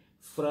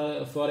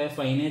four A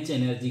finite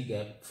energy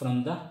gap from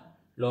the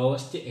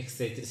lowest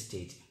excited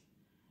stage.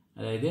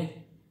 അതായത്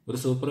ഒരു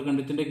സൂപ്പർ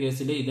കണ്ടക്ടറിൻ്റെ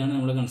കേസിൽ ഇതാണ്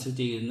നമ്മൾ കൺസിഡർ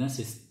ചെയ്യുന്ന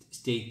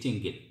സ്റ്റേറ്റ്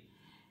എങ്കിൽ,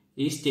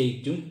 ഈ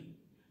സ്റ്റേറ്റും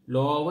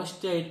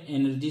ലോവസ്റ്റ്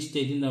എനർജി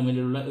സ്റ്റേറ്റും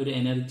തമ്മിലുള്ള ഒരു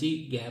എനർജി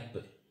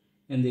ഗ്യാപ്പ്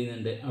എന്ത്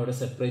ചെയ്യുന്നുണ്ട്? അവിടെ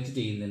സെപ്പറേറ്റ്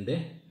ചെയ്യുന്നുണ്ട്.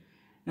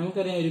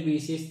 നമുക്കറിയാം ഒരു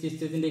BCS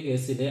സിസ്റ്റത്തിന്റെ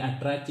കേസിൽ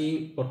അട്രാക്റ്റീവ്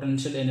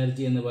പൊട്ടൻഷ്യൽ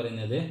എനർജി എന്ന്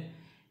പറയുന്നത്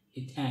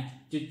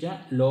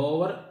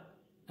ലോവർ,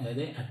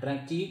 അതായത്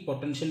attractive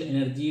potential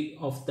energy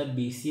of the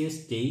BCS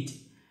state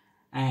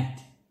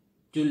act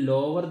two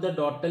lower the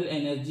total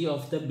energy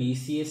of the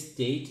BCS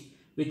state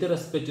with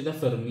respect to the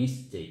Fermi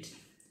state.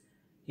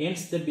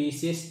 Hence, the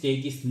BCS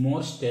state is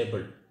more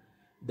stable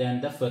than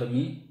the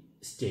Fermi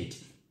state.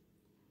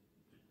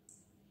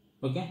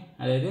 Okay,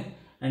 അതായത്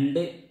രണ്ട്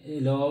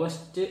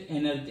lowest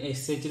energy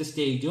SH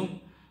സ്റ്റേജും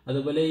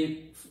അതുപോലെ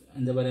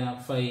എന്താ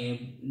പറയുക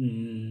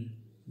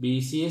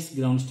BCS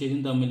ground സ്റ്റേജും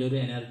തമ്മിലൊരു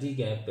energy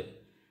gap,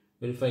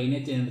 ഒരു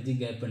finite energy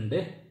gap ഉണ്ട്.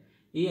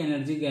 ഈ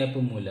energy gap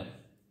മൂലം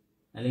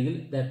അല്ലെങ്കിൽ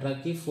the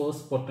attractive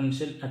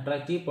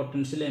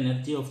potential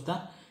energy of the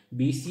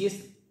BCS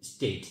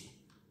state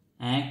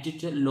act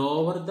to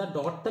lower the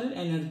total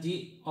energy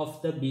of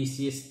the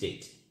BCS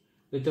state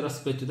with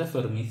respect to the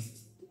Fermi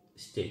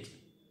state.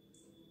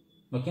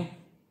 Okay,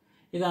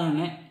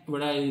 ഇതാണ്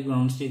ഇവിടെ ഈ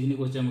ground സ്റ്റേജിനെ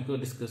കുറിച്ച് നമുക്ക്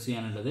discuss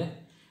ചെയ്യാനുള്ളത്.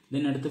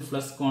 ഇതിനടുത്ത്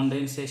ഫ്ലക്സ്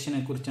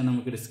കോണ്ടൻസേഷനെ കുറിച്ചാണ്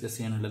നമുക്ക് ഡിസ്കസ്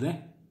ചെയ്യാനുള്ളത്.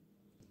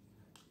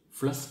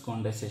 ഫ്ലക്സ്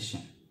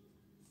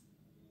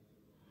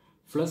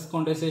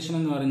കോണ്ടൻസേഷൻ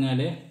എന്ന് പറഞ്ഞാൽ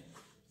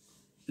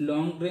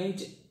ലോങ്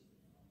റേഞ്ച്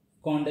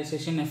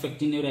കോണ്ടൻസേഷൻ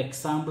എഫക്റ്റിൻ്റെ ഒരു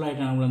എക്സാമ്പിൾ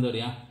ആയിട്ടാണ് നമ്മൾ എന്താ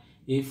പറയുക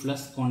ഈ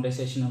ഫ്ലക്സ്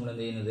കോണ്ടൻസേഷൻ നമ്മൾ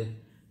എന്ത് ചെയ്യുന്നത്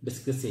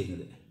ഡിസ്കസ്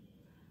ചെയ്യുന്നത്.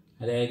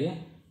 അതായത്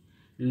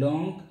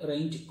ലോങ്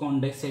റേഞ്ച്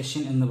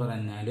കോണ്ടൻസേഷൻ എന്ന്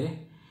പറഞ്ഞാൽ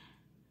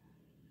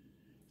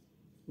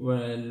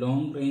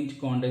ലോങ് റേഞ്ച്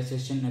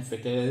കോണ്ടൻസേഷൻ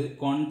എഫക്റ്റ്, അതായത്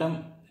ക്വാണ്ടം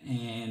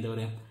എന്താ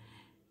പറയുക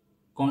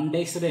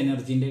കോണ്ടൻസ്ഡ്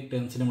എനർജീൻ്റെ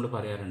ടേംസിൽ നമ്മൾ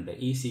പറയാറുണ്ട്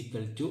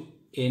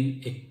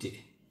E=NH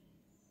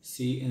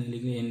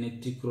അല്ലെങ്കിൽ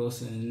NH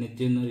ക്രോസ്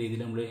NH എന്ന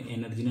രീതിയിൽ നമ്മൾ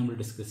എനർജിനെ നമ്മൾ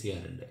ഡിസ്കസ്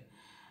ചെയ്യാറുണ്ട്.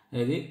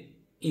 അതായത്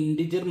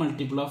integer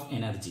multiple of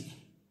energy,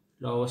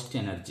 lowest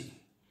energy,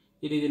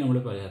 ഈ രീതിയിൽ നമ്മൾ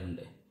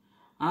പറയാറുണ്ട്.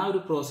 ആ ഒരു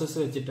പ്രോസസ്സ്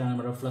വെച്ചിട്ടാണ്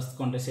നമ്മുടെ ഫ്ലക്സ്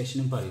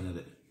കോണ്ടൻസേഷനും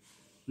പറയുന്നത്.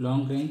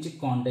 Long range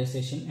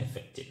കോണ്ടൻസേഷൻ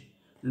effect,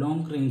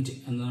 long range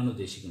എന്നതാണ്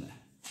ഉദ്ദേശിക്കുന്നത്.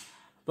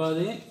 അപ്പോൾ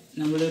അത്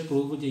നമ്മൾ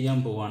പ്രൂവ് ചെയ്യാൻ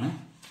പോവാണ്.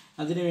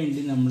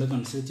 അതിനുവേണ്ടി നമ്മൾ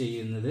കൺസിഡർ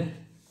ചെയ്യുന്നത്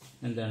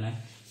എന്താണ്,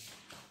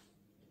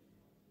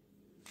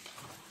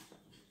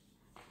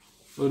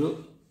 ഒരു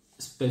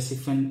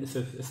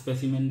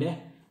സ്പെസിമെൻ്റെ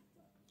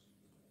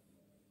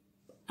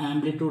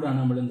ആംപ്ലിറ്റ്യൂഡാണ്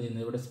നമ്മൾ എന്ത്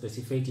ചെയ്യുന്നത് ഇവിടെ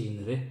സ്പെസിഫൈ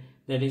ചെയ്യുന്നത്.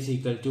 That is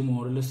equal to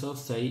modulus of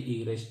psi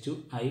e⁵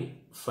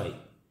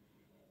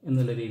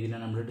 എന്നുള്ള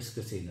രീതിയിലാണ് നമ്മൾ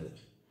ഡിസ്കസ് ചെയ്യുന്നത്.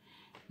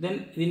 ദെൻ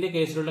ഇതിൻ്റെ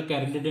കേസിലുള്ള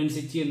കറണ്ട്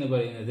ഡെൻസിറ്റി എന്ന്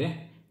പറയുന്നത്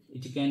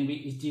it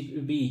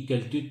be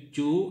equal to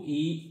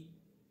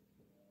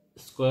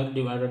 2E²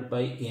 divided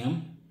by m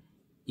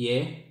a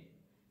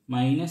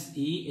minus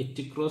EH×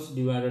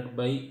 divided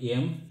by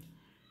m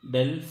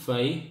del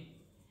phi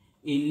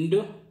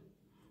into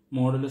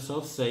modulus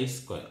of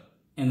psi²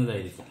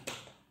 എന്നതായിരിക്കും.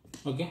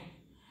 Okay,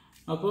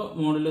 അപ്പോൾ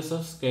modulus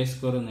of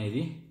psi² എന്ന്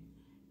എഴുതി.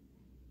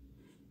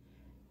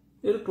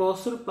 ഒരു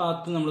ക്ലോസ്ഡ്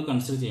പാത്ത് നമ്മൾ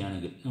കൺസിഡർ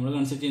ചെയ്യുകയാണെങ്കിൽ, നമ്മൾ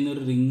കൺസിഡർ ചെയ്യുന്ന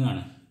ഒരു റിംഗ്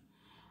ആണ്.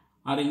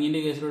 ആ റിങ്ങിൻ്റെ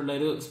കേസിലുള്ള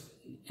ഒരു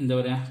എന്താ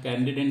പറയുക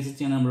കറന്റ്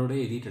ഡെൻസിറ്റിയാണ് നമ്മളിവിടെ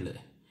എഴുതിയിട്ടുള്ളത്.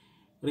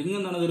 റിംഗ്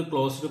എന്ന് പറയുന്നത് ഒരു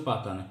ക്ലോസ്ഡ്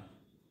പാത്താണ്.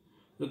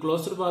 ഒരു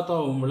ക്ലോസ്ഡ് പാത്ത്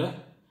ആകുമ്പോൾ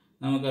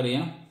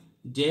നമുക്കറിയാം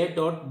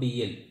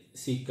J.dl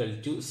 =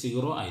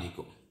 0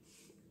 ആയിരിക്കും,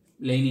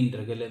 ലൈൻ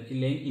ഇൻ്റഗ്രൽ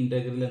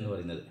എന്ന്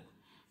പറയുന്നത്.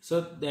 So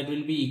that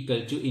will be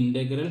equal to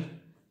integral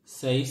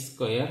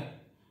psi²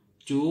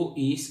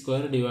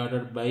 2E²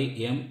 divided by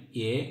m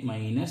a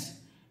minus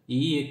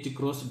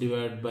EH×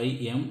 divided by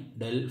m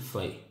del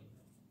phi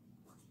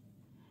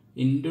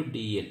into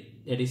dl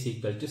that is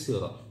equal to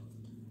 0.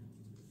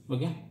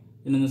 Okay,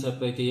 ഇതിനൊന്ന്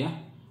separate ചെയ്യാം.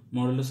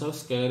 Modulus of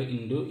square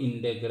into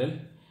integral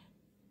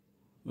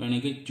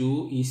വേണമെങ്കിൽ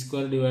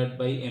 2E² divide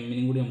by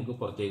എമ്മിനും കൂടി നമുക്ക്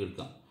പുറത്തേക്ക്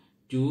എടുക്കാം.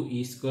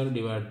 2E²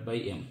 divide by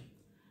m.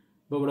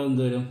 അപ്പോൾ ഇവിടെ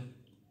എന്ത് വരും,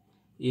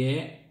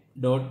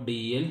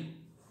 A.dl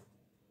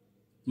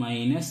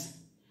മൈനസ്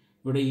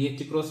ഇവിടെ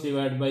EH×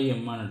 ഡിവൈഡ് ബൈ m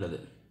ആണുള്ളത്.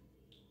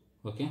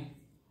 ഓക്കെ,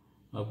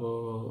 അപ്പോൾ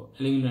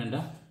അല്ലെങ്കിൽ വേണ്ട,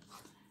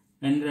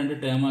 രണ്ട്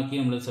ടേം ആക്കി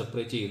നമ്മൾ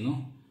സെപ്പറേറ്റ് ചെയ്യുന്നു.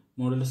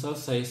 Modulus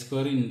of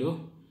psi² into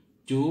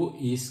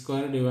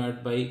 2E² divide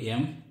by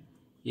m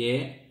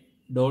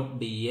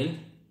A.dl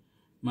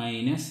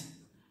minus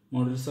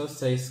modulus of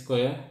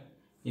psi²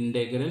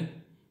 integral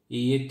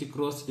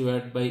EH×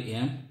 divide by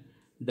m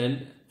del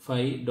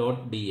phi dl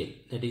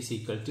that is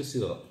equal to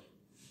 0.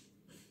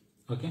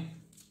 Okay,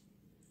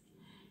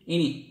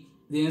 ഇനി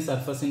ഇതിനെ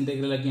സർഫസ്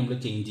ഇൻ്റഗ്രലാക്കി നമ്മൾ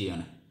ചേഞ്ച്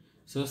ചെയ്യാണ്.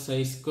 So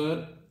psi²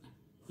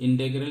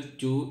 integral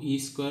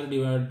 2E²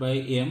 divide by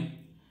m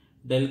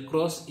del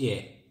cross A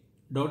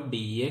dot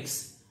dx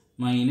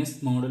minus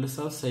modulus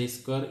of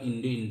psi²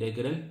 into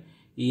integral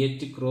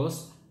EH×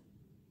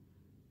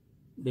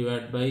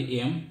 divide by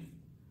m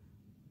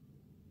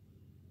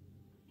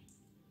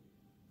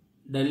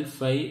del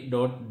phi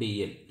dot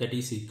dl that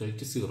is equal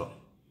to 0.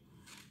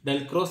 del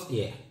cross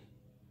A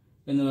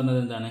എന്ന് പറഞ്ഞത്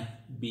എന്താണ്,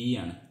 B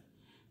ആണ്.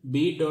 B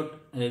dot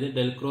അതായത്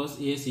del cross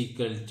A is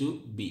equal to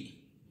B.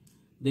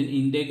 then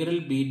integral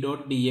B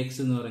dot dx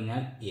എന്ന്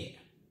പറഞ്ഞാൽ A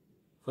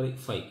for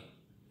phi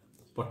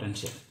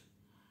potential.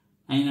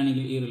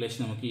 അതിനാണെങ്കിൽ ഈ relation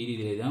നമുക്ക് ഈ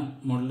രീതിയിൽ എഴുതാം.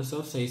 Modulus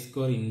of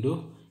psi² into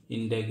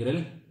integral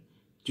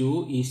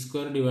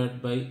 2E² divide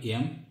by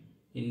m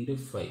into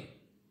phi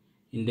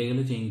integral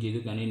change ചെയ്തു,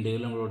 കാരണം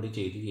ഇൻ്റഗ്രൽ നമ്മളോട്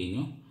ചെയ്ത്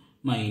കഴിഞ്ഞു.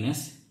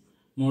 Minus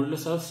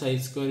modulus of psi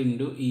square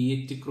into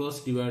EH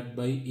cross divide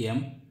by M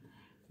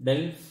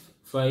del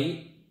phi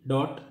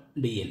dot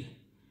D N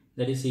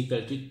that is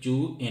equal to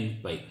 2n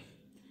pi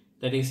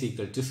that is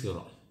equal to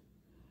 0.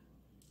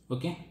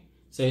 Okay,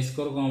 psi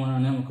square common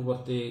ആണ്, നമുക്ക്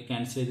പുറത്ത്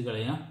cancel ചെയ്ത്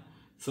കളയാം.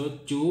 So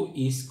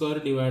 2e square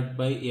divide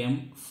by M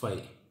phi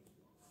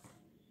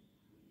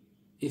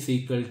is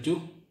equal to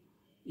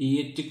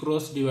EH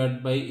cross divided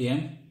by m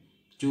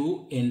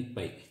 2n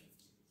pi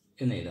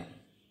എന്ന് എഴുതാം.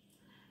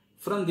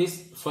 From this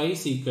phi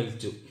is equal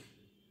to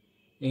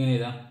എങ്ങനെ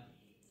എഴുതാം?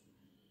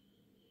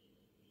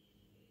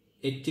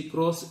 h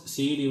cross c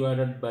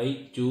divided by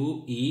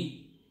 2e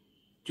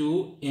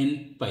 2n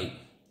pi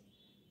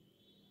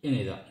എന്ന്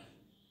എഴുതാം.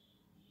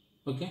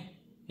 Okay,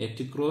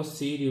 h cross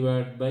c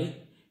divided by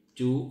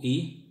 2e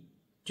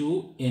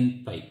 2n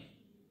pi.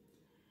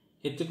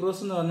 h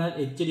cross എന്ന് പറഞ്ഞാൽ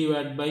h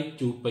divide by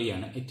 2π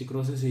ആണ്. h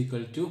cross is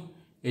equal to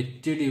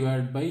h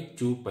divide by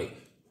 2π.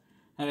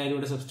 ആ value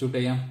ഇവിടെ substitute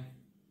ചെയ്യാം.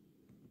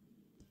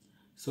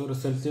 So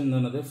result എന്ന്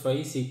പറയുന്നത് phi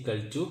is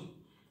equal to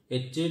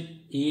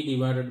he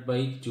divided by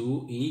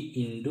 2e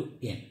into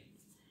n.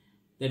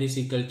 That is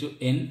equal to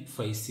n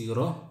phi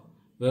 0,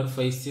 where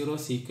phi 0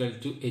 is equal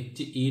to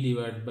he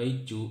divided by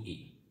 2e.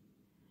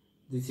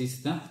 This is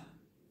the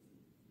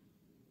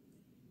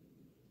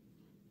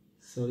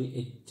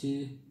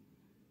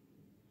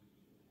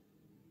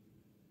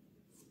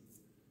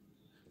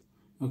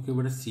okay,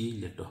 ഇവിടെ C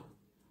ഇല്ല കേട്ടോ,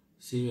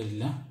 C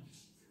വരില്ല,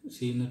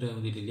 C എന്നിട്ട്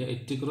വന്നിട്ടില്ല.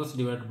 h cross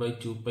divide by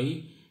 2π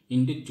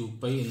into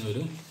 2π എന്ന്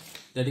വരും.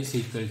 That is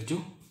equal to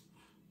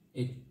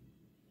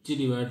h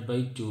divide by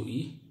 2e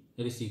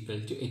that is equal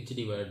to h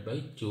divide by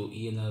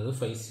 2e എന്നത്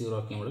 5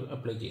 ഒക്കെ നമ്മൾ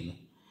അപ്ലൈ ചെയ്യുന്നു.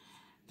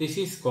 This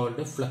is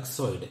called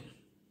ഫ്ലക്സോയിഡ്.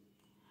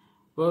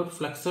 അപ്പോൾ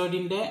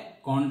ഫ്ലക്സോയിഡിൻ്റെ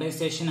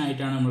കോണ്ടൈസേഷൻ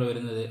ആയിട്ടാണ് നമ്മൾ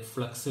വരുന്നത്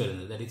ഫ്ലക്സ്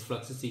വരുന്നത്. That is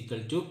flux is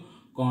equal to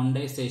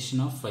കോണ്ടൈസേഷൻ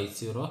of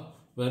 50,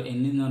 where n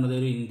എന്ന് പറയുന്നത്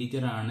ഒരു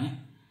ഇൻഡിജർ ആണ്.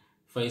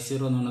 50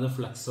 എന്ന് പറയുന്നത്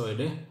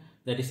ഫ്ലക്സോയിഡ്.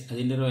 ദാറ്റ് ഈസ്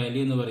അതിൻ്റെ ഒരു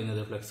വാല്യൂ എന്ന്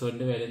പറയുന്നത്,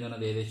 ഫ്ലക്സോയിഡിൻ്റെ വാല്യൂ എന്ന്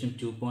പറയുന്നത് ഏകദേശം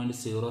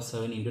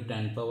 2.07 ഇൻറ്റു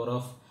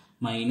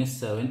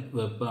 10⁻⁻7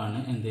 വെബ് ആണ്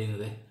എന്ത്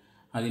ചെയ്യുന്നത്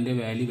അതിൻ്റെ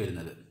വാല്യൂ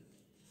വരുന്നത്.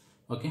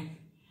 Okay,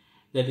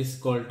 that is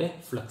called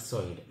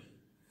ഫ്ലക്സോയിഡ്.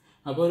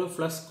 അപ്പോൾ ഒരു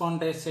ഫ്ലക്സ്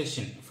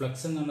കോണ്ടൈസേഷൻ,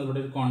 ഫ്ലക്സ് എന്ന് പറഞ്ഞാൽ ഇവിടെ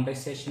ഒരു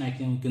കോണ്ടൈസേഷൻ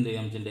ആക്കി നമുക്ക് എന്ത്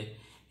ചെയ്യാൻ പറ്റുന്നുണ്ട്,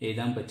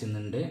 എഴുതാൻ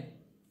പറ്റുന്നുണ്ട്.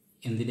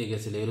 എന്തിൻ്റെ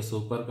കേസിൽ? ഒരു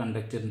സൂപ്പർ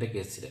കണ്ടക്ടറിൻ്റെ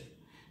കേസിൽ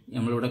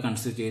നമ്മളിവിടെ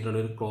കൺസിഡർ ചെയ്തിട്ടുള്ള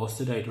ഒരു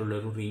ക്ലോസ്ഡ് ആയിട്ടുള്ള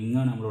ഒരു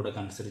റിങ്ങാണ് നമ്മളിവിടെ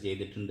കൺസിഡർ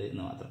ചെയ്തിട്ടുണ്ട്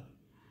എന്ന് മാത്രം.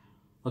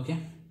 ഓക്കെ,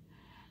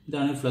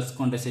 ഇതാണ് ഫ്ലക്സ്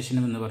കോണ്ടൈസേഷൻ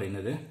എന്ന്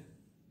പറയുന്നത്.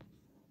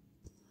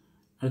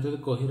 അടുത്തത്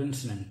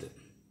കൊഹിറൻസ് ലെങ്ത്.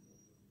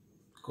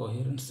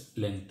 കൊഹിറൻസ്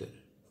ലെങ്ത്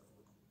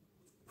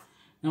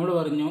നമ്മൾ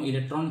പറഞ്ഞു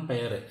ഇലക്ട്രോൺ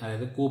പെയർ,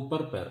 അതായത്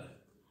കൂപ്പർ പെയർ.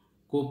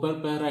 കൂപ്പർ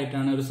പെയർ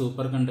ആയിട്ടാണ് ഒരു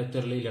സൂപ്പർ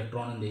കണ്ടക്ടറിൽ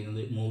ഇലക്ട്രോൺ എന്ത്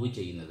ചെയ്യുന്നത്, മൂവ്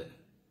ചെയ്യുന്നത്.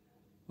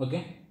 ഓക്കെ,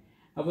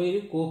 അപ്പോൾ ഈ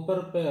Cooper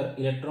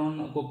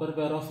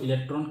pair of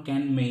electron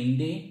can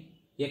maintain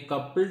A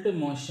coupled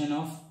motion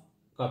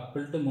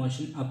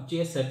up to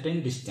A certain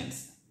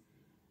distance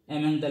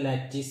among the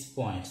lattice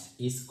points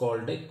is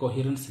called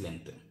coherence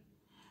length.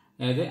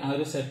 അതായത് ആ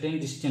ഒരു സർട്ടൻ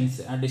ഡിസ്റ്റൻസ്,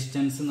 ആ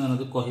ഡിസ്റ്റൻസ് എന്ന്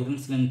പറയുന്നത്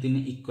കൊഹിറൻസ് ലെങ്ത്തിന്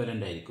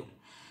ഇക്വലൻ്റ് ആയിരിക്കും.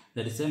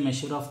 That is A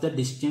measure of the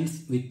distance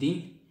within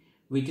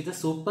which the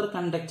super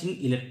conducting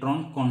electron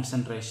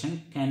concentration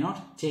cannot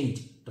change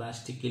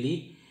drastically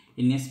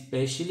in a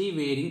spatially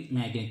varying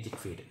magnetic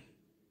field.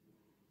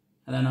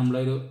 അതാണ്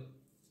നമ്മളൊരു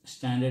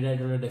standard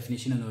ആയിട്ടുള്ള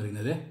ഡെഫിനിഷൻ എന്ന്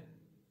പറയുന്നത്.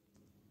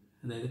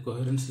 അതായത്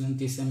coherence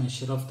length is A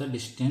measure of the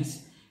distance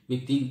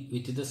within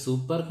which the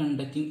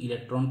superconducting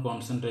electron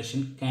concentration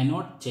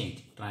cannot change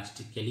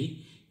drastically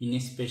in a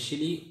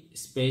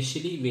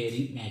spatially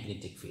varying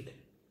magnetic field.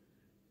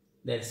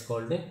 That is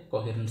called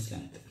coherence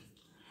length.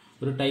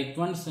 ഒരു type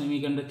 1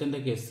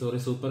 സെമികണ്ടക്ടറിൻ്റെ case,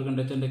 super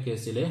കണ്ടക്ടറിൻ്റെ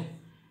കേസിൽ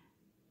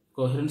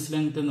coherence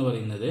length എന്ന്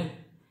പറയുന്നത്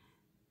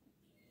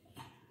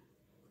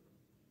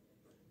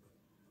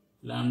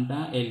lambda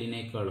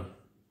എല്ലിനേക്കാളും,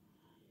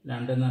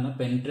 lambda എന്ന് പറഞ്ഞാൽ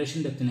penetration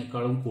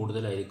ഡെപ്തിനേക്കാളും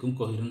കൂടുതലായിരിക്കും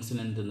coherence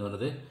length എന്ന്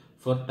പറയുന്നത്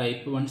four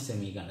type 1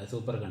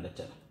 super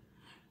conductor.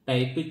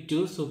 Type 2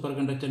 super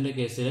കണ്ടക്ടറിൻ്റെ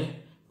കേസിൽ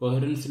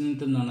കോഹറൻസ്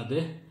ലെങ്ത് എന്ന് പറയുന്നത്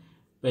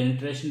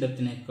പെനിട്രേഷൻ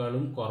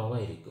ഡെപ്തിനേക്കാളും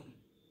കുറവായിരിക്കും.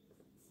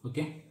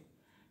 Okay,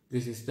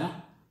 this is the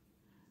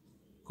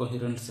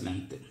coherence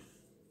length.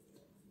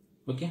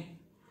 Okay,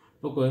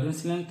 അപ്പോൾ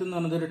കോഹറൻസ് ലെങ്ത് എന്ന്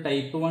പറയുന്നത് ഒരു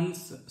ടൈപ്പ് 1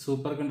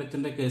 സൂപ്പർ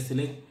കണ്ടക്ടറിൻ്റെ കേസിൽ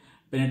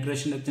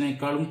പെനിട്രേഷൻ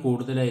ഡെപ്തിനേക്കാളും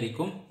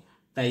കൂടുതലായിരിക്കും.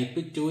 ടൈപ്പ്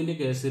 2ൻ്റെ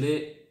കേസിൽ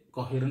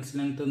കോഹറൻസ്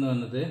ലെങ്ത് എന്ന്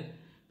പറയുന്നത്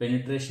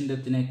പെനിട്രേഷൻ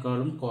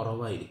ഡെപ്തിനേക്കാളും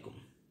കുറവായിരിക്കും.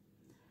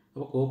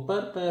 അപ്പോൾ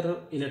കൂപ്പർ പെയർ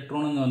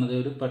ഇലക്ട്രോൺ എന്ന് പറയുന്നത്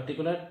ഒരു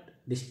പർട്ടിക്കുലർ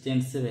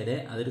ഡിസ്റ്റൻസ് വരെ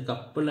അതൊരു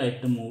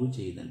കപ്പിളായിട്ട് മൂവ്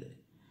ചെയ്യുന്നുണ്ട്.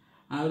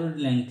 ആ ഒരു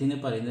ലെങ്തിന്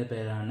പറയുന്ന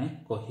പേരാണ്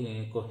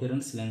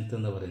കൊഹിറൻസ് ലെങ്ത്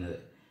എന്ന് പറയുന്നത്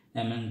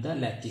among the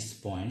lattice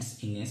points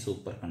in a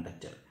super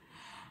conductor.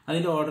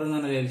 അതിൻ്റെ ഓർഡർ എന്ന്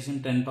പറഞ്ഞാൽ ഏകദേശം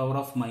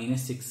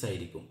 10⁻⁻6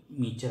 ആയിരിക്കും,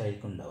 മീറ്റർ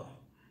ആയിരിക്കും ഉണ്ടാവുക.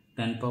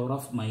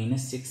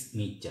 10⁻⁻6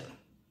 മീറ്റർ.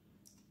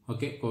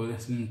 ഓക്കെ,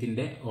 കോഹറൻസ്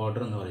ലെങ്തിൻ്റെ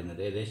ഓർഡർ എന്ന്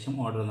പറയുന്നത് ഏകദേശം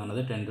ഓർഡർ എന്ന്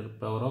പറയുന്നത്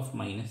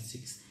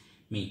 10⁻⁻6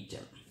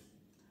 മീറ്റർ.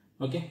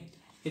 ഓക്കെ,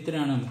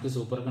 ഇത്രയാണ് നമുക്ക്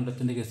സൂപ്പർ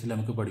കണ്ടക്ടറിൻ്റെ കേസിൽ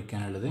നമുക്ക്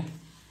പഠിക്കാനുള്ളത്.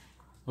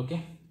 Okay,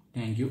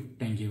 thank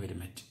you very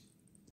much.